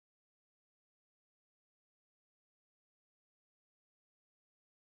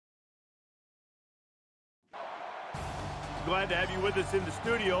Glad to have you with us in the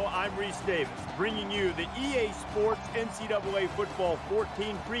studio. I'm Reese Davis, bringing you the EA Sports NCAA Football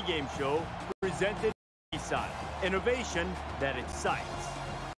 14 pregame show presented by Nissan. Innovation that excites.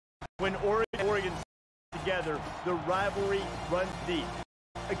 When Oregon together, the rivalry runs deep.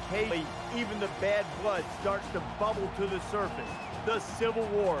 Occasionally, even the bad blood starts to bubble to the surface. The Civil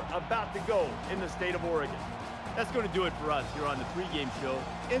War about to go in the state of Oregon. That's going to do it for us here on the pregame show.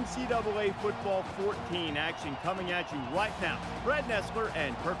 NCAA Football 14 action coming at you right now. Brad Nessler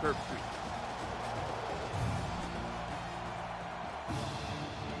and Kirk Herbstreit.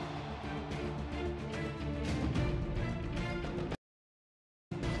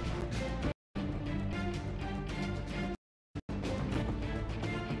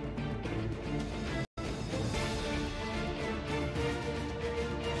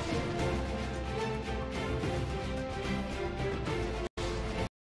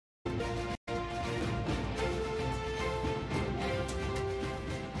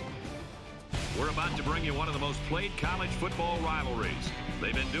 We're about to bring you one of the most played college football rivalries.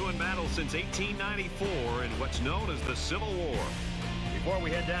 They've been doing battle since 1894 in what's known as the Civil War. Before we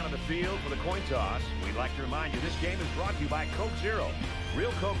head down to the field for the coin toss, we'd like to remind you this game is brought to you by Coke Zero.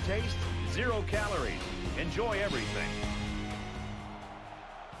 Real Coke taste, 0 calories. Enjoy everything.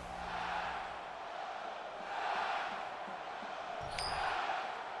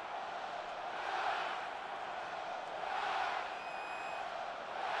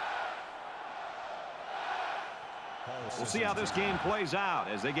 We'll see how this game plays out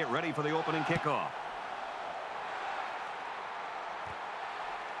as they get ready for the opening kickoff.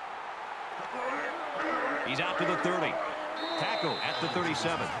 He's out to the 30. Tackle at the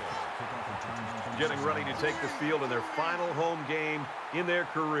 37. Getting ready to take the field in their final home game in their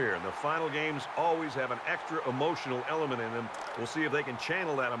career. And the final games always have an extra emotional element in them. We'll see if they can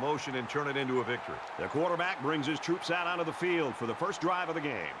channel that emotion and turn it into a victory. The quarterback brings his troops out onto the field for the first drive of the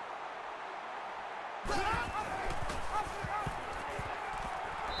game.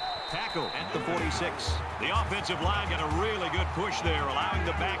 Tackle at the 46. The offensive line got a really good push there, allowing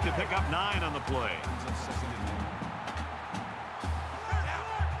the back to pick up 9 on the play.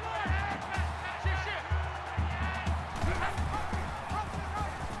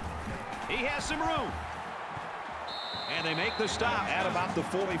 He has some room. And they make the stop at about the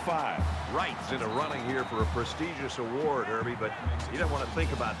 45. Wright's in a running here for a prestigious award, Herbie, but he doesn't want to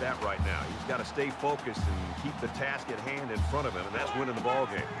think about that right now. He's got to stay focused and keep the task at hand in front of him, and that's winning the ball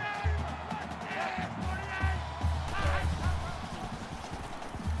game.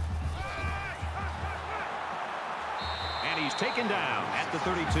 And he's taken down at the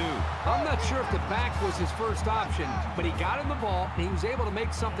 32. I'm not sure if the back was his first option, but he got him the ball, and he was able to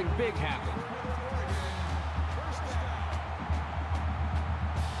make something big happen.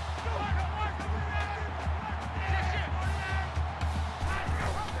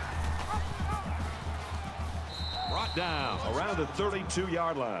 Down around the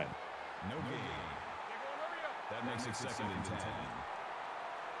 32-yard line. No gain. That makes it 2nd and 10.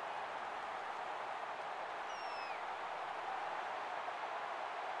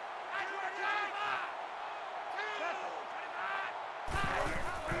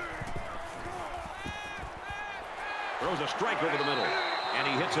 Throws a strike over the middle, and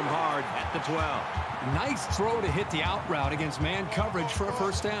he hits him hard at the 12. Nice throw to hit the out route against man coverage for a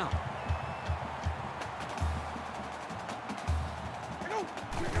first down.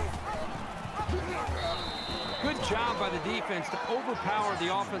 Good job by the defense to overpower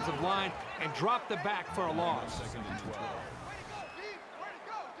the offensive line and drop the back for a loss. 2nd and 12.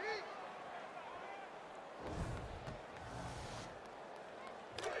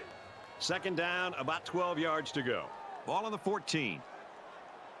 Second down, about 12 yards to go. Ball on the 14.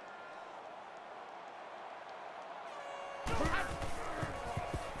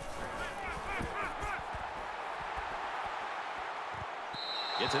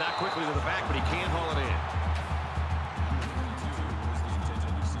 Gets it out quickly to the back, but he can't haul it in.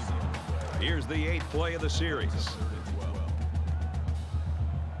 Here's the 8th play of the series.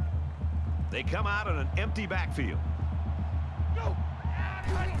 They come out in an empty backfield.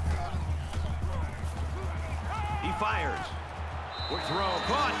 He fires. Quick throw,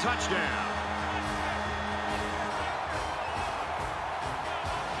 caught, touchdown.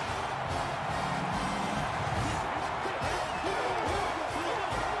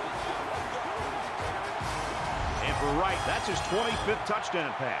 And for Wright, that's his 25th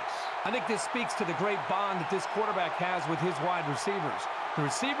touchdown pass. I think this speaks to the great bond that this quarterback has with his wide receivers. The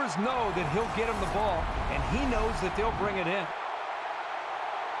receivers know that he'll get him the ball, and he knows that they'll bring it in.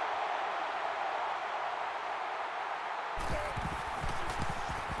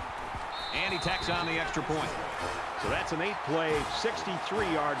 And he tacks on the extra point. So that's an 8-play,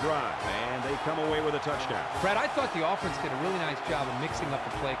 63-yard drive, and they come away with a touchdown. Brad, I thought the offense did a really nice job of mixing up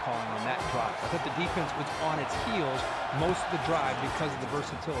the play calling on that drive. I thought the defense was on its heels most of the drive because of the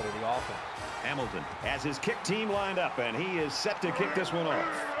versatility of the offense. Hamilton has his kick team lined up, and he is set to kick this one off.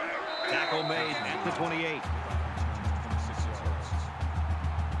 Tackle made at the 28.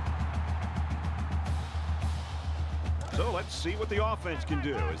 So let's see what the offense can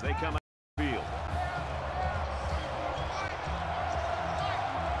do as they come out of the field.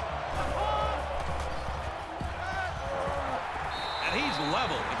 And he's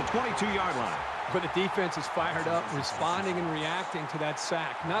level at the 22-yard line. But the defense is fired up, responding and reacting to that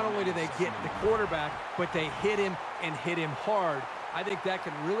sack. Not only do they get the quarterback, but they hit him and hit him hard. I think that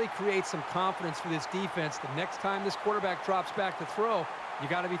can really create some confidence for this defense. The next time this quarterback drops back to throw, you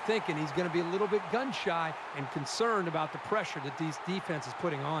got to be thinking he's going to be a little bit gun-shy and concerned about the pressure that these defense is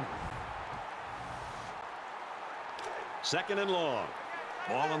putting on him. Second and long.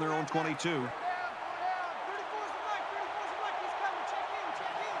 Ball on their own 22.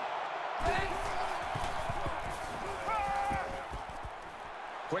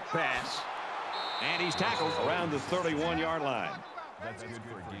 Quick pass. And he's tackled Around the 31-yard line. That's good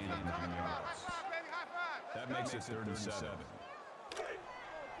for a gain of 9 yards. That makes it 3rd and 7.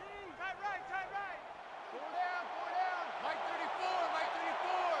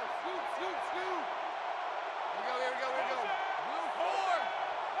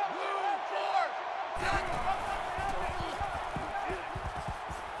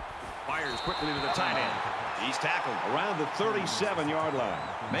 Fires quickly to the tight end. He's tackled Around the 37-yard line.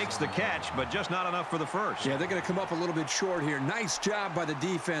 Makes the catch, but just not enough for the first. Yeah, they're going to come up a little bit short here. Nice job by the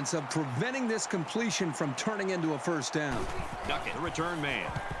defense of preventing this completion from turning into a first down. Duckett, the return man.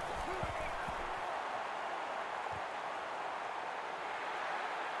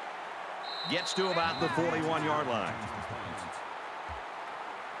 Gets to about the 41-yard line.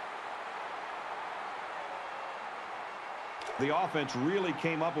 The offense really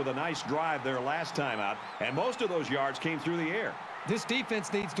came up with a nice drive there last time out, and most of those yards came through the air. This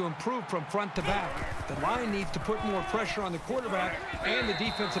defense needs to improve from front to back. The line needs to put more pressure on the quarterback, and the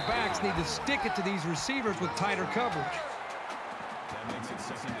defensive backs need to stick it to these receivers with tighter coverage. That makes it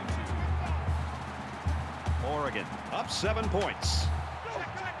 2nd and 2. Oregon up 7 points.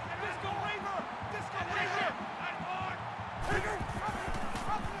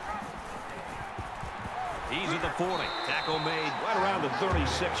 He's at the 40. Tackle made Right around the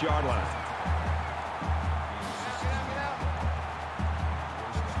 36-yard line.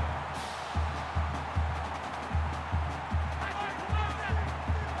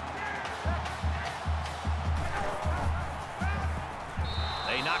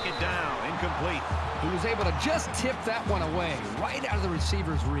 They knock it down. Incomplete. He was able to just tip that one away, right out of the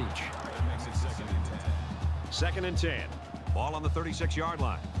receiver's reach. That makes it 2nd and 10. Second and 10. Ball on the 36-yard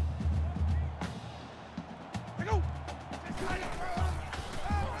line.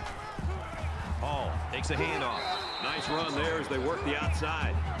 Hall takes a handoff. Nice run there as they work the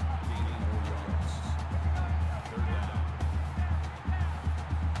outside. Gaining 4 yards. 3rd down.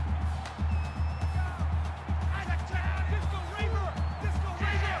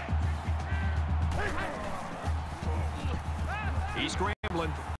 He's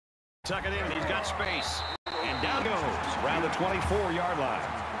scrambling. Tuck it in. He's got space. And down goes around the 24-yard line.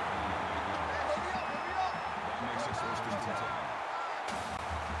 That makes it 1st and 10.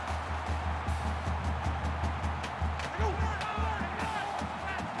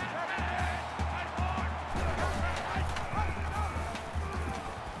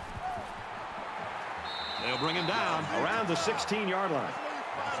 They'll bring him down. Around the 16-yard line.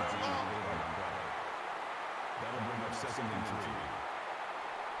 That's a gain of 8 on the play. That'll bring up 2nd and 3.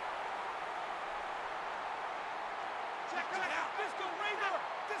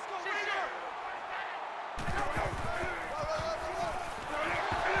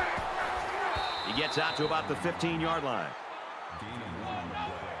 He gets out to about the 15-yard line. Gain of 1 on the play.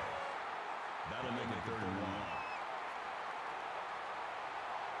 That'll make it 3rd and 1.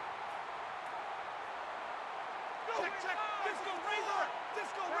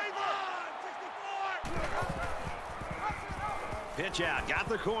 Pitch out. Got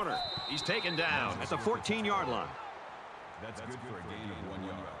the corner. He's taken down at the 14-yard line. That's good for a gain of 1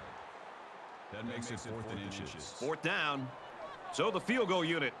 yard. That makes it 4th and inches. 4th down. So the field goal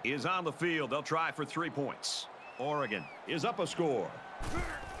unit is on the field. They'll try for 3 points. Oregon is up a score.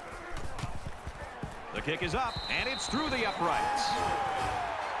 The kick is up, and it's through the uprights.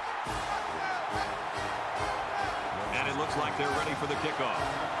 And it looks like they're ready for the kickoff.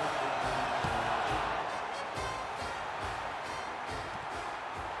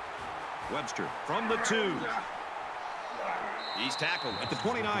 Webster from the 2. He's tackled at the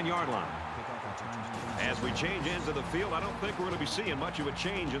 29-yard line. As we change ends of the field, I don't think we're going to be seeing much of a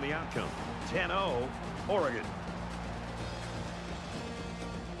change in the outcome. 10-0, Oregon.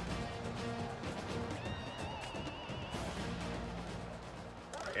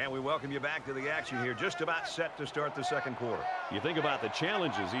 And we welcome you back to the action here, just about set to start the second quarter. You think about the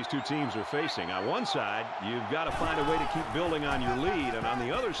challenges these two teams are facing. On one side, you've got to find a way to keep building on your lead, and on the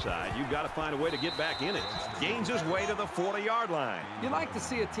other side, you've got to find a way to get back in it. Gains his way to the 40-yard line. You like to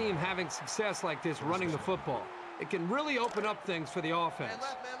see a team having success like this running the football. It can really open up things for the offense.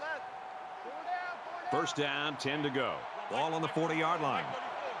 First down, 10 to go. Ball on the 40-yard line.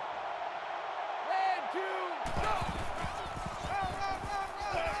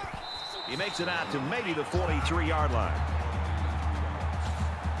 He makes it out to maybe the 43-yard line.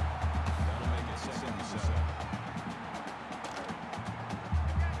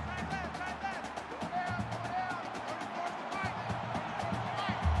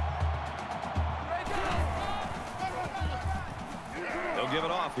 They'll give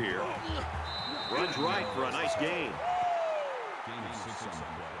it off here. Runs right for a nice gain. Gain of 6 on the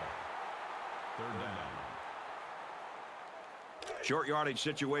play. Third down. Short yardage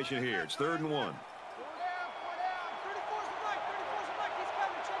situation here. It's 3rd and 1.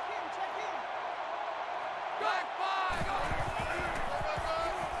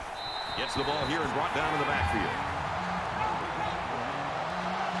 Gets the ball here and brought down in the backfield.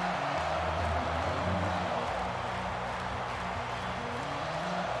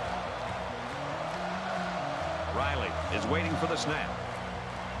 Riley is waiting for the snap.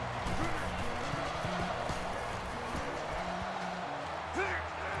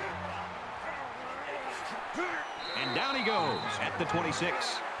 And down he goes at the 26. Return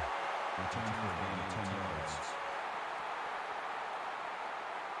for a gain of 10 yards.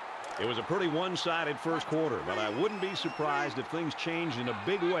 It was a pretty one-sided first quarter, but I wouldn't be surprised if things changed in a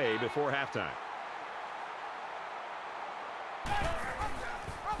big way before halftime.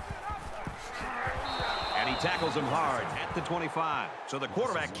 And he tackles him hard at the 25. So the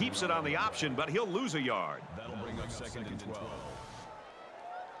quarterback keeps it on the option, but he'll lose a yard. That'll bring up 2nd and 12.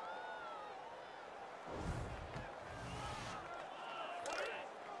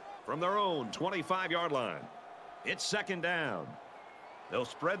 From their own 25-yard line. It's 2nd down. They'll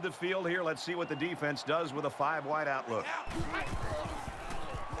spread the field here. Let's see what the defense does with a 5-wide outlook.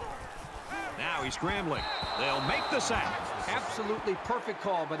 Now he's scrambling. They'll make the sack. Absolutely perfect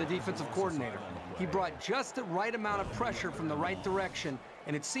call by the defensive coordinator. He brought just the right amount of pressure from the right direction,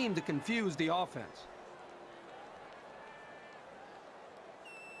 and it seemed to confuse the offense.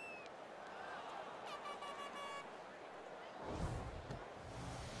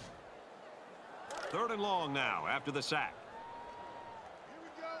 Third and long now after the sack. Here we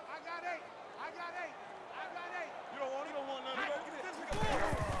go. I got 8. I got 8. I got 8. You don't want none of that.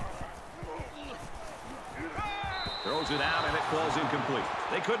 Throws it out, and it falls incomplete.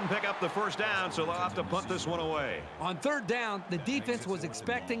 They couldn't pick up the first down, so they'll have to punt this one away. On 3rd down, the defense was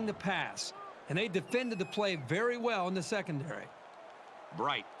expecting the pass, and they defended the play very well in the secondary.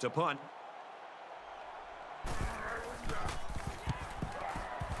 Bright to punt.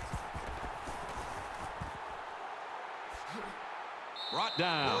 Brought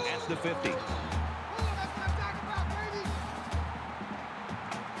down at the 50.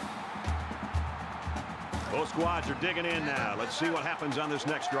 Both squads are digging in now. Let's see what happens on this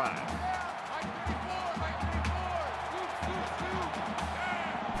next drive.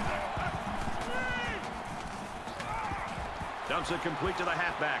 Dumps it complete to the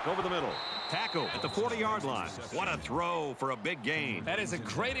halfback over the middle. Tackle at the 40-yard line. What a throw for a big gain. That is a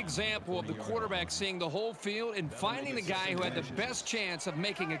great example of the quarterback seeing the whole field and finding the guy who had the best chance of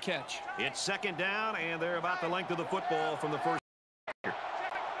making a catch. It's 2nd down, and they're about the length of the football from the first.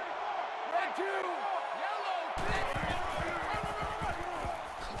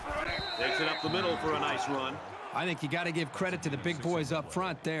 Takes it up the middle for a nice run. I think you got to give credit to the big boys up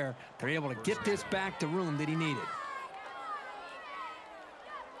front there. They're able to get this back to room that he needed.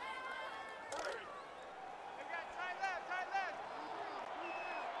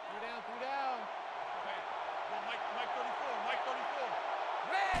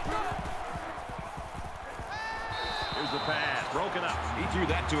 Here's the pass, broken up. He threw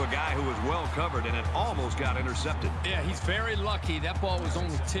that to a guy who was well covered, and it almost got intercepted. Yeah, he's very lucky. That ball was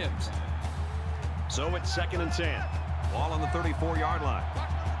only tipped. So it's 2nd and 10. Ball on the 34-yard line.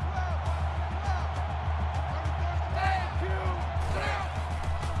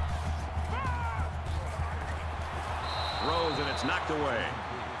 Throws, and it's knocked away.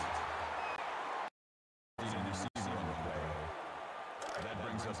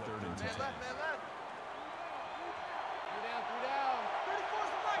 brings up 3rd and 10. Man left. 3 down. 34's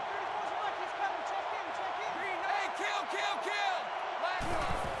the right. He's coming. Check in. Green, hey, kill. Black one.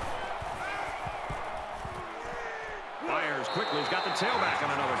 Fires quickly. He's got the tailback on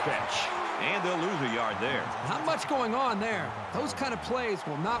another catch. And they'll lose a yard there. Not much going on there. Those kind of plays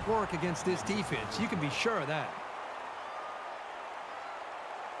will not work against this defense. You can be sure of that.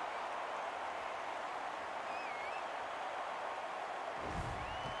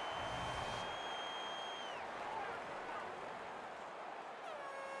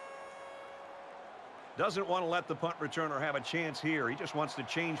 Doesn't want to let the punt returner have a chance here. He just wants to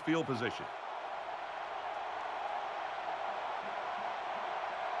change field position.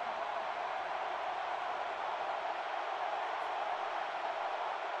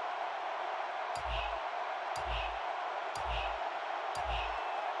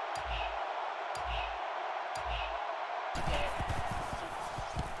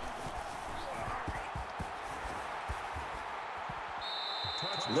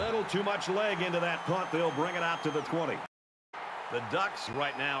 Little too much leg into that punt. They'll bring it out to the 20. The Ducks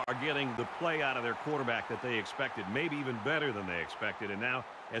right now are getting the play out of their quarterback that they expected, maybe even better than they expected. And now,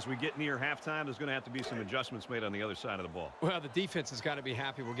 as we get near halftime, there's going to have to be some adjustments made on the other side of the ball. Well, the defense has got to be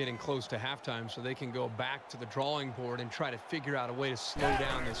happy we're getting close to halftime so they can go back to the drawing board and try to figure out a way to slow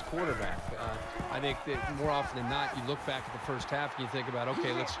down this quarterback. I think that more often than not, you look back at the first half and you think about,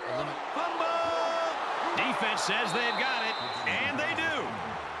 okay, let's eliminate. Defense says they've got it, and they do.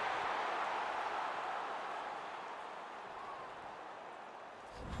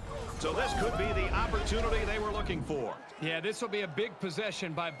 So this could be the opportunity they were looking for. Yeah, this will be a big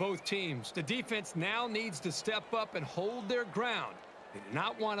possession by both teams. The defense now needs to step up and hold their ground. They do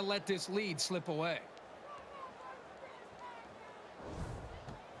not want to let this lead slip away.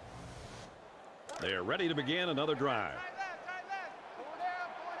 They are ready to begin another drive. Tight left. 4 down.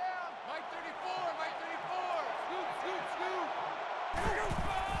 Mike 34. Scoop.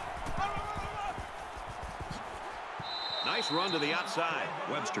 Nice run to the outside.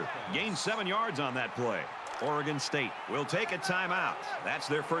 Webster gains 7 yards on that play. Oregon State will take a timeout. That's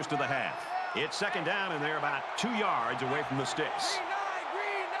their first of the half. It's second down, and they're about 2 yards away from the sticks.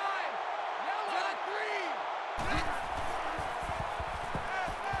 Green 9. Yellow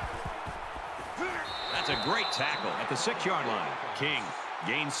 3. That's a great tackle at the 6-yard line. King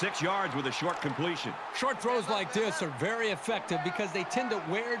gains 6 yards with a short completion. Short throws like this are very effective because they tend to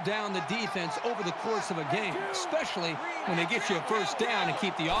wear down the defense over the course of a game, especially when they get you a first down and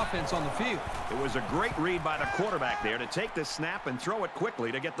keep the offense on the field. It was a great read by the quarterback there to take the snap and throw it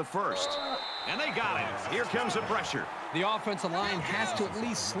quickly to get the first. And they got it. Here comes the pressure. The offensive line has to at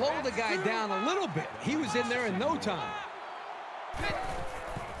least slow the guy down a little bit. He was in there in no time.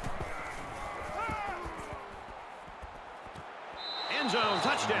 End zone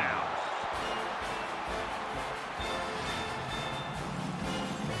touchdown.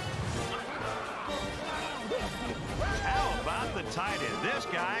 How about the tight end? This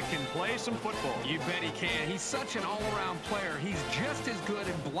guy can play some football. You bet he can. He's such an all-around player. He's just as good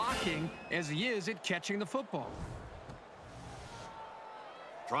at blocking as he is at catching the football.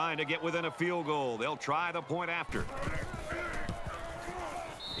 Trying to get within a field goal. They'll try the point after.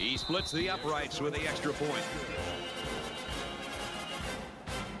 He splits the uprights with the extra point.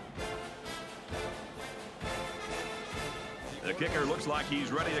 The kicker looks like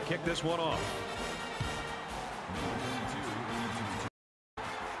he's ready to kick this one off.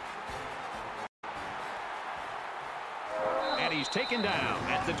 And he's taken down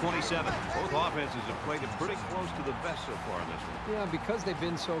at the 27. Both offenses have played it pretty close to the vest so far in this one. Yeah, because they've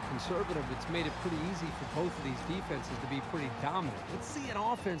been so conservative, it's made it pretty easy for both of these defenses to be pretty dominant. Let's see an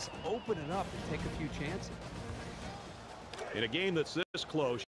offense open it up and take a few chances. In a game that's this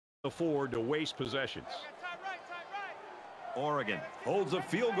close, you can afford to waste possessions. Oregon holds a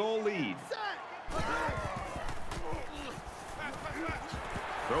field goal lead.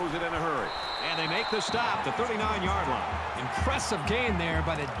 Throws it in a hurry. And they make the stop, the 39-yard line. Impressive gain there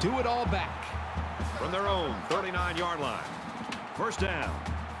by the do-it-all back. From their own 39-yard line. First down.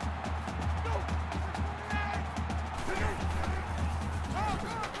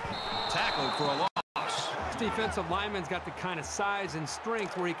 Tackled for a loss. This defensive lineman's got the kind of size and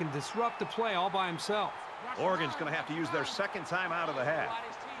strength where he can disrupt the play all by himself. Oregon's going to have to use their second time out of the half.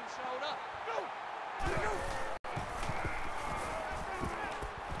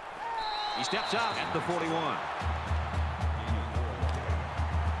 He steps out at the 41.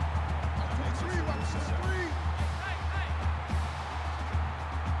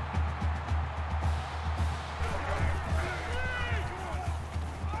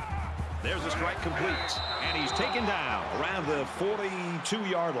 There's a strike complete, and he's taken down around the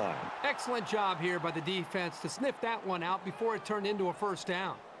 42-yard line. Excellent job here by the defense to sniff that one out before it turned into a first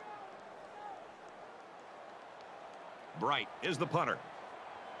down. Bright is the punter.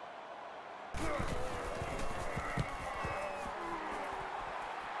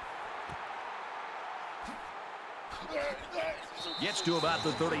 Gets to about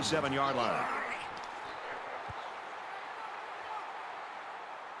the 37-yard line.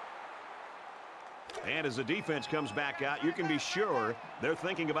 And as the defense comes back out, you can be sure they're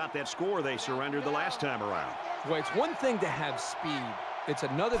thinking about that score they surrendered the last time around. Well, it's one thing to have speed. It's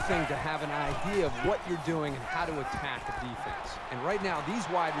another thing to have an idea of what you're doing and how to attack a defense. And right now, these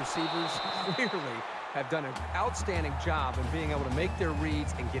wide receivers clearly have done an outstanding job in being able to make their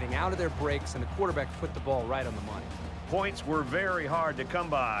reads and getting out of their breaks, and the quarterback put the ball right on the money. Points were very hard to come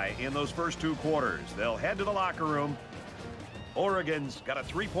by in those first two quarters. They'll head to the locker room. Oregon's got a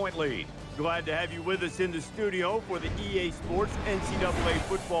 3-point lead. Glad to have you with us in the studio for the EA Sports NCAA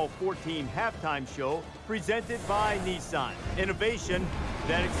Football 14 halftime show presented by Nissan. Innovation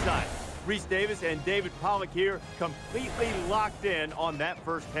that excites. Reese Davis and David Pollack here, completely locked in on that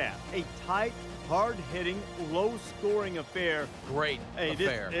first half. A tight, hard-hitting, low-scoring affair. Great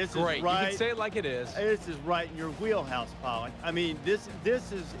affair. This Great. Is right, you can say it like it is. This is right in your wheelhouse, Pollack. I mean, this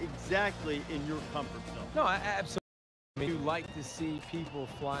is exactly in your comfort zone. No, absolutely. I mean, you like to see people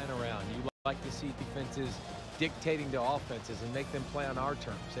flying around. You like to see defenses dictating to offenses and make them play on our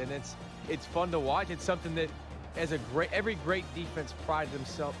terms. And it's fun to watch. It's something that every great defense prides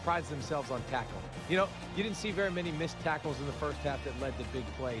themselves on tackling. You know, you didn't see very many missed tackles in the first half that led to big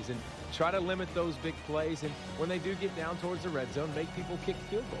plays. And try to limit those big plays. And when they do get down towards the red zone, make people kick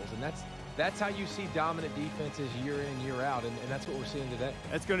field goals. And that's how you see dominant defenses year in, year out, and that's what we're seeing today.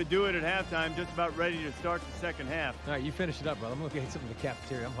 That's going to do it at halftime, just about ready to start the second half. All right, you finish it up, brother. I'm going to get something in the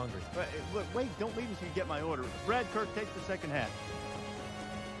cafeteria. I'm hungry. Wait, don't leave until you get my order. Brad Kirk takes the second half.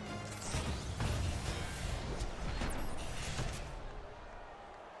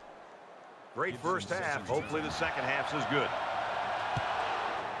 Great first half. Hopefully the second half's as good.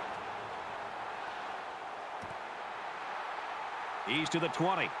 He's to the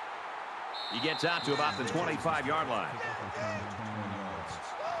 20. He gets out to about the 25-yard line.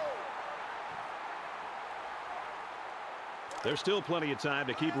 There's still plenty of time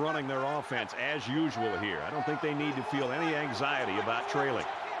to keep running their offense as usual here. I don't think they need to feel any anxiety about trailing.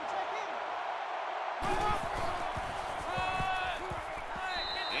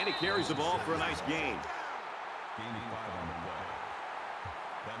 And he carries the ball for a nice gain. Gaining 5 on the play.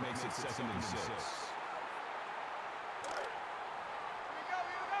 That makes it 2nd and 6.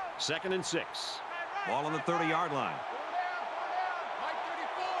 2nd and 6. Ball on the 30-yard line. Mike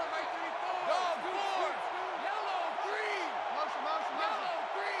 34, Mike 34. Go, forward. Yellow, green. Motion,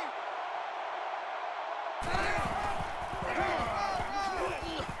 green.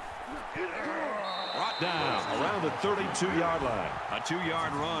 Brought down around the 32-yard line. A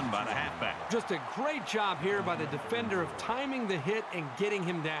 2-yard run by the halfback. Just a great job here by the defender of timing the hit and getting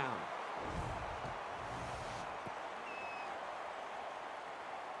him down.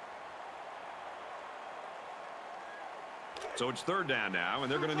 So it's 3rd down now,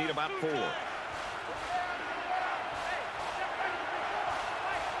 and they're going to need about 4.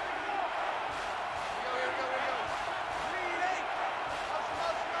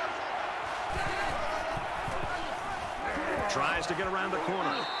 Tries to get around the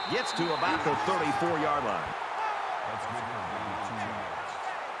corner. Gets to about the 34-yard line. That's good for a gain of 2 yards.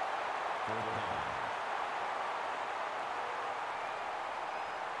 4th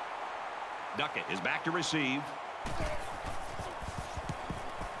down. Duckett is back to receive.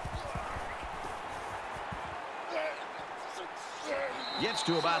 Gets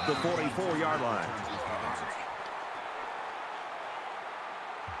to about the 44-yard line.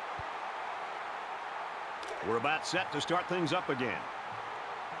 We're about set to start things up again.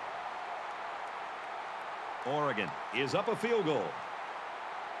 Oregon is up a field goal.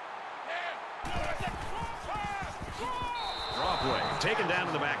 Draw play taken down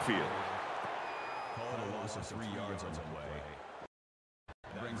in the backfield. Called a loss of 3 yards on the play.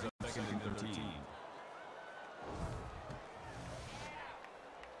 That brings up 2nd and 13.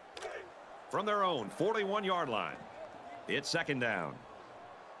 From their own 41-yard line, it's 2nd down.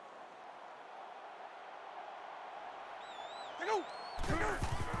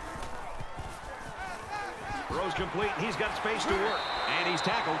 Throws complete. He's got space to work. And he's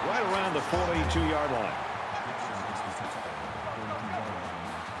tackled right around the 42-yard line.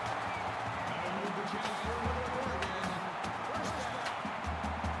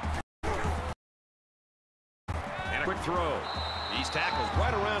 And a quick throw. He's tackled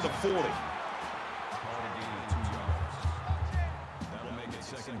right around around the 40. Call a gain of 2 yards. That'll make it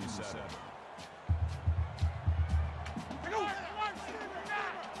 2nd and 7.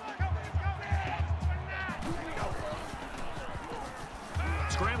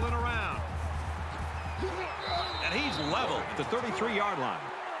 Scrambling around. And he's level at the 33-yard line.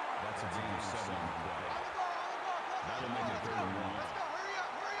 That's a gain of 7 on the play. That'll make it 3rd and 1.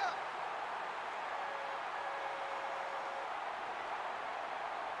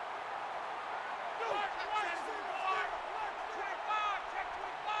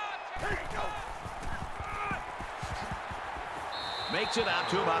 Makes it out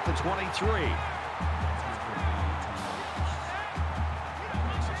to about the 23.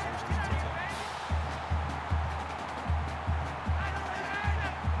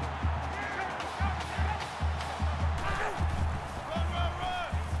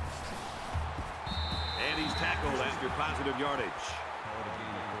 And he's tackled after positive yardage. Call a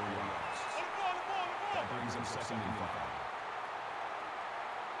gain of 4 yards. That brings him 2nd and 5.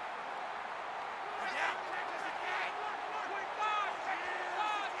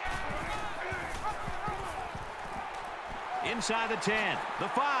 Inside the 10, the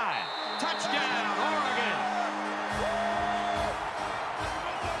 5. Touchdown, Oregon!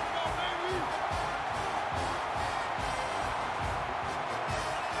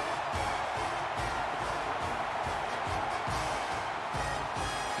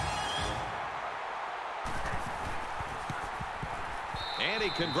 And he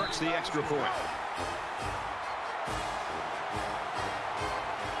converts the extra point.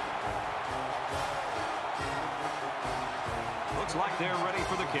 Looks like they're ready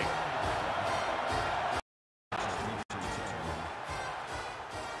for the kick.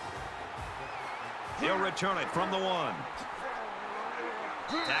 He'll return it from the 1.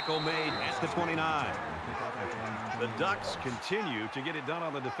 Tackle made at the 29. The Ducks continue to get it done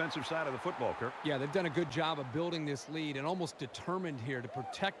on the defensive side of the football, Kirk. Yeah, they've done a good job of building this lead and almost determined here to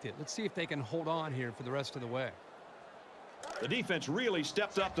protect it. Let's see if they can hold on here for the rest of the way. The defense really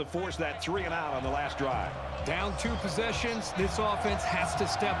stepped up to force that 3-and-out on the last drive. Down 2 possessions. This offense has to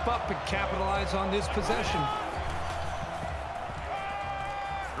step up and capitalize on this possession.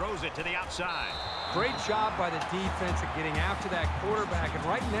 Throws it to the outside. Great job by the defense at getting after that quarterback. And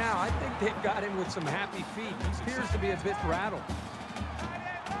right now, I think they've got him with some happy feet. He appears to be a bit rattled.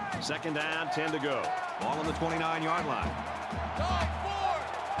 2nd down, 10 to go. Ball on the 29-yard line.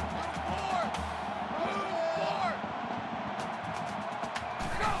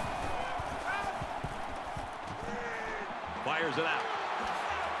 Fires it out.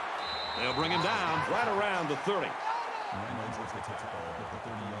 They'll bring him down right around the 30. Reynolds with the tackle at the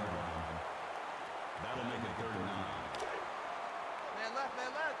 30-yard line. That'll make it 3rd and 9. Man left, man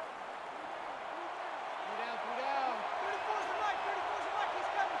left. 3 down, 3 down. 34's the right, 34's the right. He's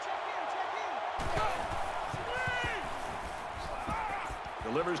coming. Check in, check in.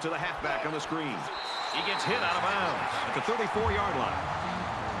 Delivers to the halfback on the screen. He gets hit out of bounds at the 34-yard line.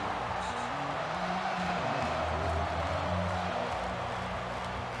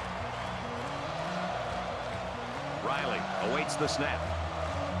 Riley awaits the snap.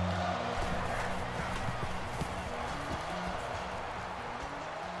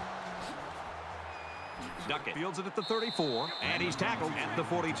 Duckett fields it at the 34, and he's tackled at the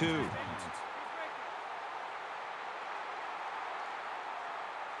 42.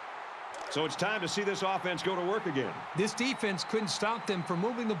 So it's time to see this offense go to work again. This defense couldn't stop them from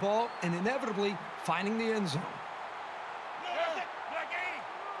moving the ball and inevitably finding the end zone.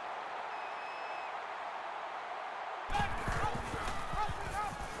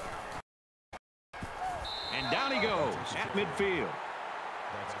 And down he goes at midfield.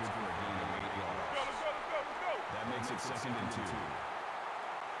 That's good for a gain of 8 yards. That makes it 2nd and 2.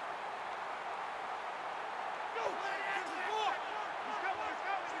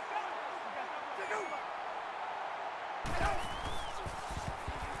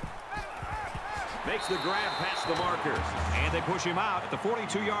 Makes the grab past the markers. And they push him out at the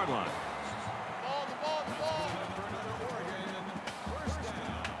 42-yard line.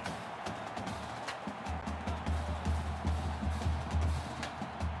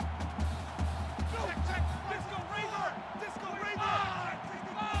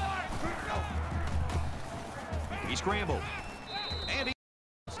 He scrambled. And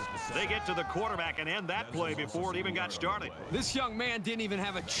they get to the quarterback and end that play before it even got started. This young man didn't even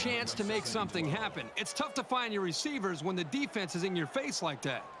have a chance to make something happen. It's tough to find your receivers when the defense is in your face like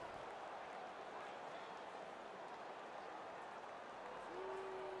that.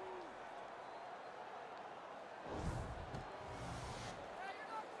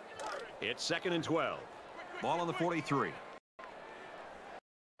 It's 2nd and 12. Ball on the 43.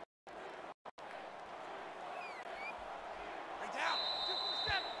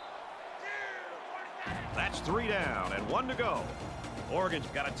 That's 3 down and 1 to go. Oregon's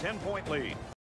got a 10-point lead.